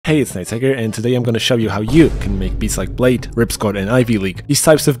Hey, it's Nightiger, and today I'm going to show you how you can make beats like Blade, Ripsquad, and Ivy League. These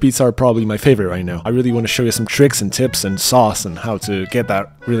types of beats are probably my favorite right now. I really want to show you some tricks and tips and sauce and how to get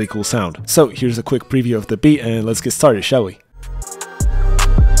that really cool sound. So here's a quick preview of the beat and let's get started, shall we?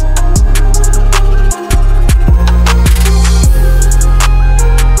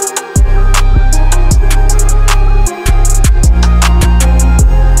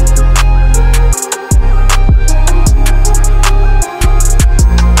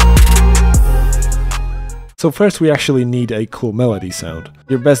 So first we actually need a cool melody sound.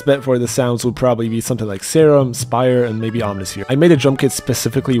 Your best bet for the sounds would probably be something like Serum, Spire, and maybe Omnisphere. I made a drum kit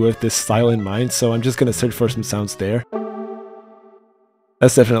specifically with this style in mind, so I'm just gonna search for some sounds there.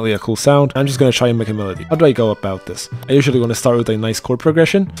 That's definitely a cool sound. I'm just gonna try and make a melody. How do I go about this? I usually want to start with a nice chord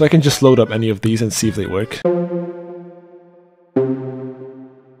progression, so I can just load up any of these and see if they work.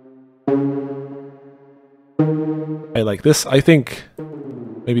 I like this. I think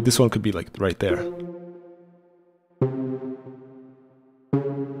maybe this one could be like right there.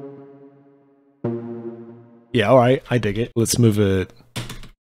 Yeah, alright, I dig it. Let's move it.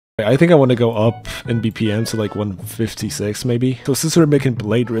 I think I want to go up in BPM to like 156 maybe. So since we're making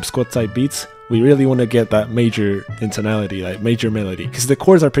Blade Ripsquad type beats, we really want to get that major intonality, that major melody. Because the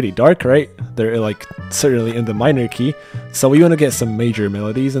chords are pretty dark, right? They're like certainly in the minor key. So we want to get some major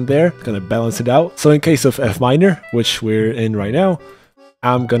melodies in there, gonna balance it out. So in case of F minor, which we're in right now,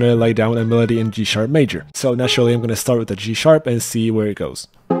 I'm gonna lay down a melody in G sharp major. So naturally I'm gonna start with the G sharp and see where it goes.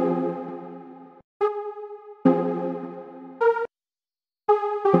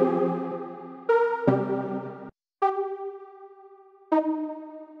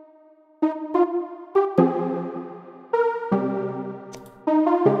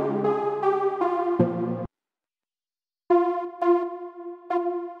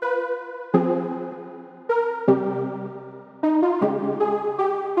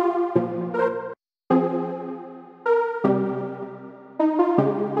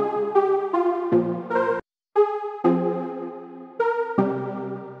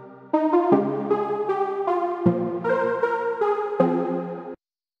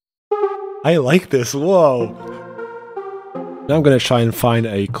 I like this, whoa! Now I'm gonna try and find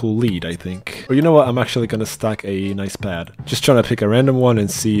a cool lead, I think. Or you know what, I'm actually gonna stack a nice pad. Just trying to pick a random one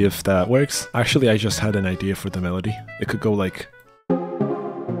and see if that works. Actually, I just had an idea for the melody. It could go like...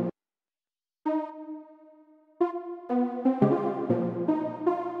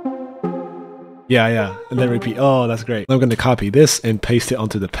 Yeah, and then repeat. Oh, that's great. I'm gonna copy this and paste it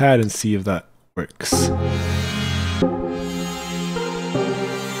onto the pad and see if that works.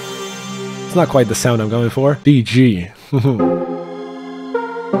 It's not quite the sound I'm going for. DG. Alright,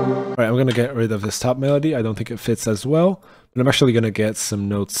 I'm gonna get rid of this top melody. I don't think it fits as well. But I'm actually gonna get some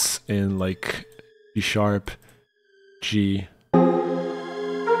notes in like G sharp, G.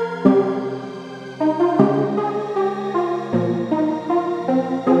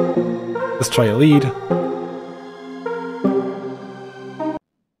 Let's try a lead.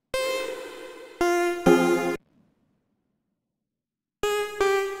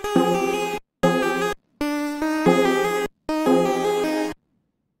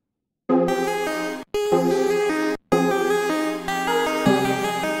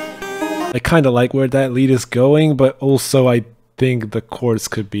 I kind of like where that lead is going, but also I think the chords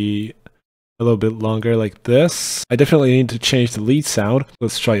could be a little bit longer like this. I definitely need to change the lead sound.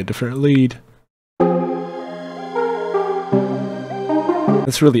 Let's try a different lead.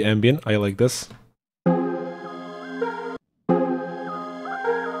 It's really ambient. I like this.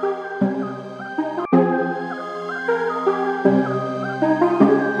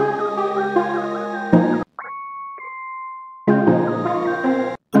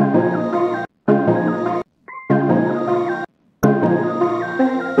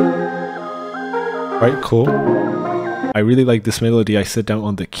 Right, cool. I really like this melody I set down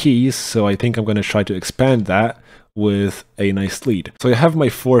on the keys, so I think I'm going to try to expand that with a nice lead. So I have my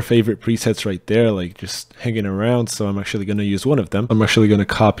 4 favorite presets right there, like just hanging around, so I'm actually going to use one of them. I'm actually going to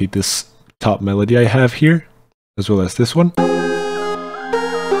copy this top melody I have here, as well as this one.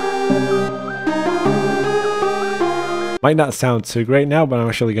 Might not sound too great now, but I'm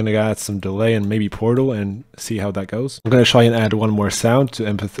actually going to add some delay and maybe portal and see how that goes. I'm going to try and add one more sound to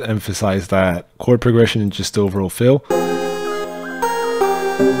emphasize that chord progression and just the overall feel.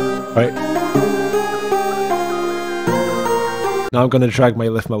 Right. Now I'm going to drag my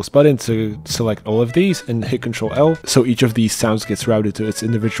left mouse button to select all of these and hit Ctrl L, so each of these sounds gets routed to its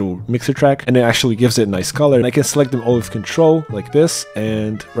individual mixer track, and it actually gives it a nice color. And I can select them all with Control like this,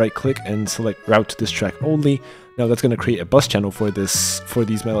 and right click and select route to this track only. Now that's going to create a bus channel for these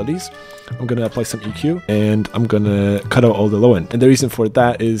melodies. I'm going to apply some EQ and I'm going to cut out all the low end. And the reason for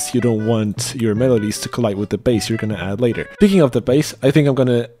that is you don't want your melodies to collide with the bass you're going to add later. Speaking of the bass, I think I'm going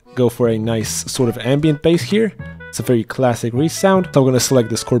to go for a nice sort of ambient bass here. It's a very classic Reese sound. So I'm going to select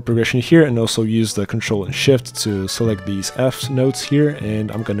this chord progression here and also use the Control and Shift to select these F notes here, and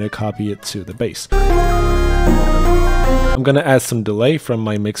I'm going to copy it to the bass. I'm going to add some delay from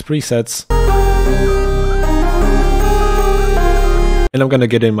my mix presets. And I'm going to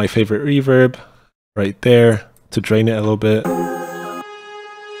get in my favorite reverb right there to drain it a little bit.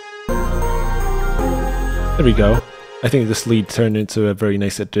 There we go. I think this lead turned into a very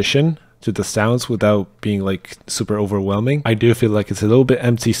nice addition to the sounds without being like super overwhelming. I do feel like it's a little bit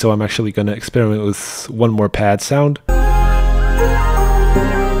empty, so I'm actually going to experiment with one more pad sound.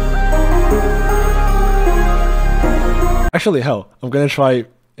 Actually, hell, I'm going to try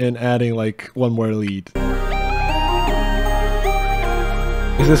in adding like one more lead.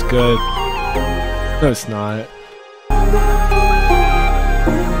 Is this good? No, it's not.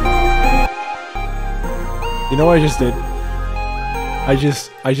 You know what I just did?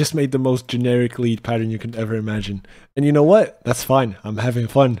 I just made the most generic lead pattern you can ever imagine. And you know what? That's fine. I'm having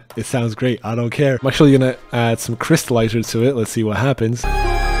fun. It sounds great. I don't care. I'm actually gonna add some crystallizer to it. Let's see what happens.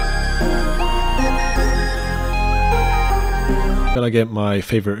 Gonna get my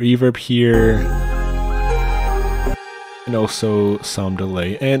favorite reverb here. And also some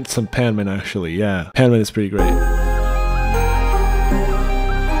delay. And some panman actually. Yeah. Panman is pretty great.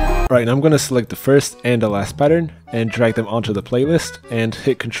 Right, now I'm going to select the first and the last pattern and drag them onto the playlist and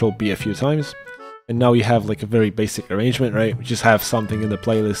hit Ctrl B a few times. And now you have like a very basic arrangement, right? We just have something in the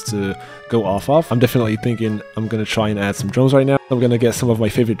playlist to go off of. I'm definitely thinking I'm going to try and add some drums right now. I'm going to get some of my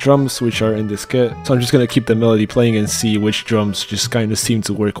favorite drums, which are in this kit. So I'm just going to keep the melody playing and see which drums just kind of seem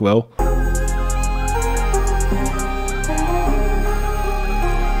to work well.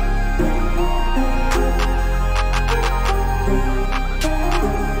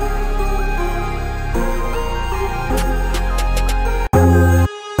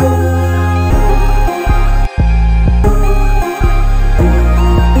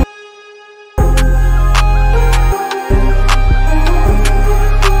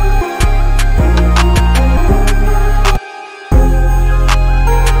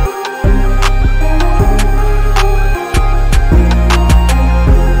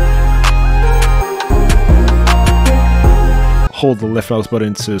 Hold the left mouse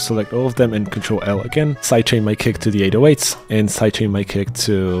button to select all of them and Control L again. Sidechain my kick to the 808s and sidechain my kick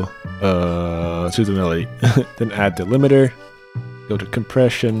to the melody. Then add the limiter, go to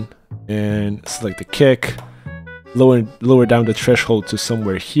compression and select the kick. Lower down the threshold to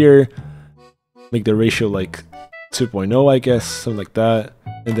somewhere here. Make the ratio like 2.0, I guess, something like that.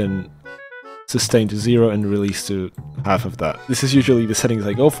 And then sustain to 0 and release to half of that. This is usually the settings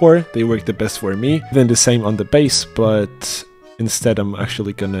I go for. They work the best for me. Then the same on the bass, but instead I'm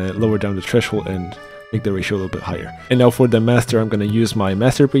actually gonna lower down the threshold and make the ratio a little bit higher. And now for the master, I'm gonna use my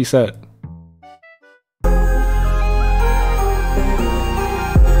master preset.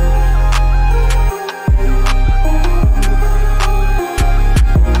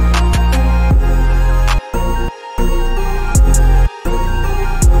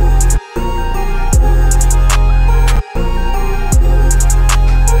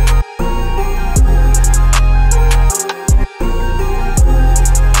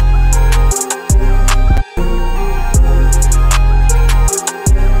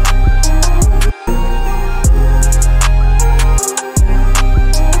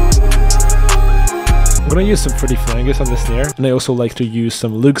 I'm gonna use some pretty flanges on the snare, and I also like to use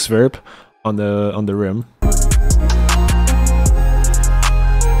some Luke's verb on the rim.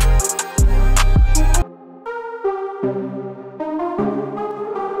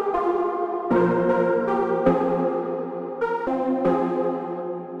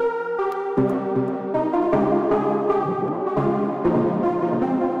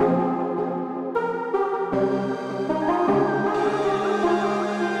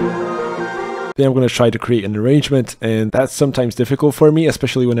 Then I'm going to try to create an arrangement, and that's sometimes difficult for me,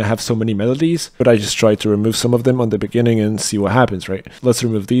 especially when I have so many melodies, but I just try to remove some of them on the beginning and see what happens, right? Let's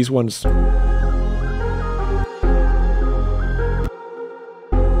remove these ones.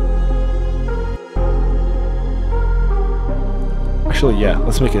 Actually, yeah,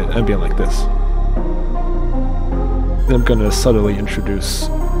 let's make it ambient like this. Then I'm going to subtly introduce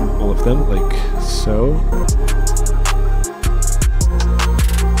all of them, like so.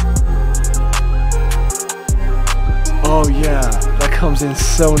 Oh yeah, that comes in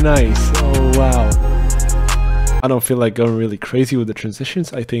so nice. Oh wow. I don't feel like going really crazy with the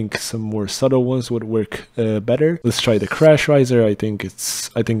transitions. I think some more subtle ones would work better. Let's try the crash riser. I think it's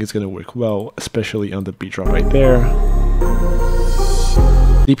gonna work well, especially on the beat drop right there.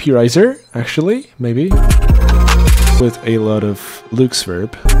 DP riser, actually, maybe, with a lot of Luke's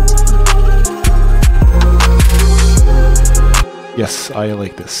verb. Yes, I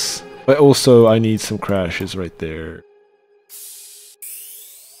like this. But also, I need some crashes right there.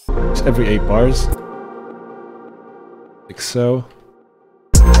 Just every 8 bars. Like so.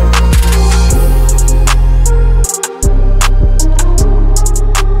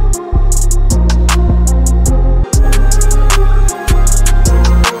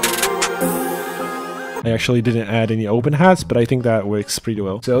 I actually didn't add any open hats, but I think that works pretty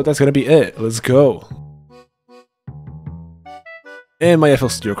well. So that's gonna be it. Let's go. And my FL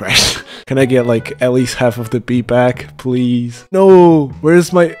Studio crashed. Can I get like at least half of the beat back, please? No!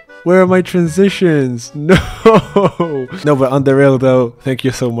 Where are my transitions? No! No, but on the real though, thank you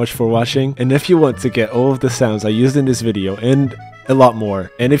so much for watching. And if you want to get all of the sounds I used in this video and a lot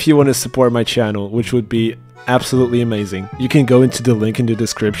more, and if you want to support my channel, which would be absolutely amazing, you can go into the link in the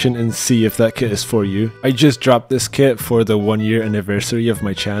description and see if that kit is for you. I just dropped this kit for the 1-year anniversary of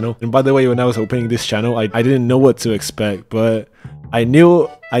my channel. And by the way, when I was opening this channel, I didn't know what to expect, but I knew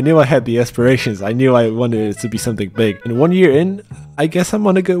I had the aspirations. I knew I wanted it to be something big. And 1 year in, I guess I'm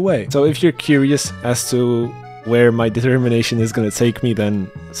on a good way. So if you're curious as to where my determination is gonna take me, then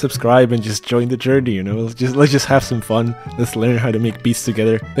subscribe and just join the journey, you know? Let's just have some fun. Let's learn how to make beats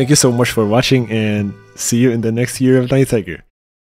together. Thank you so much for watching, and see you in the next year of Nightiger.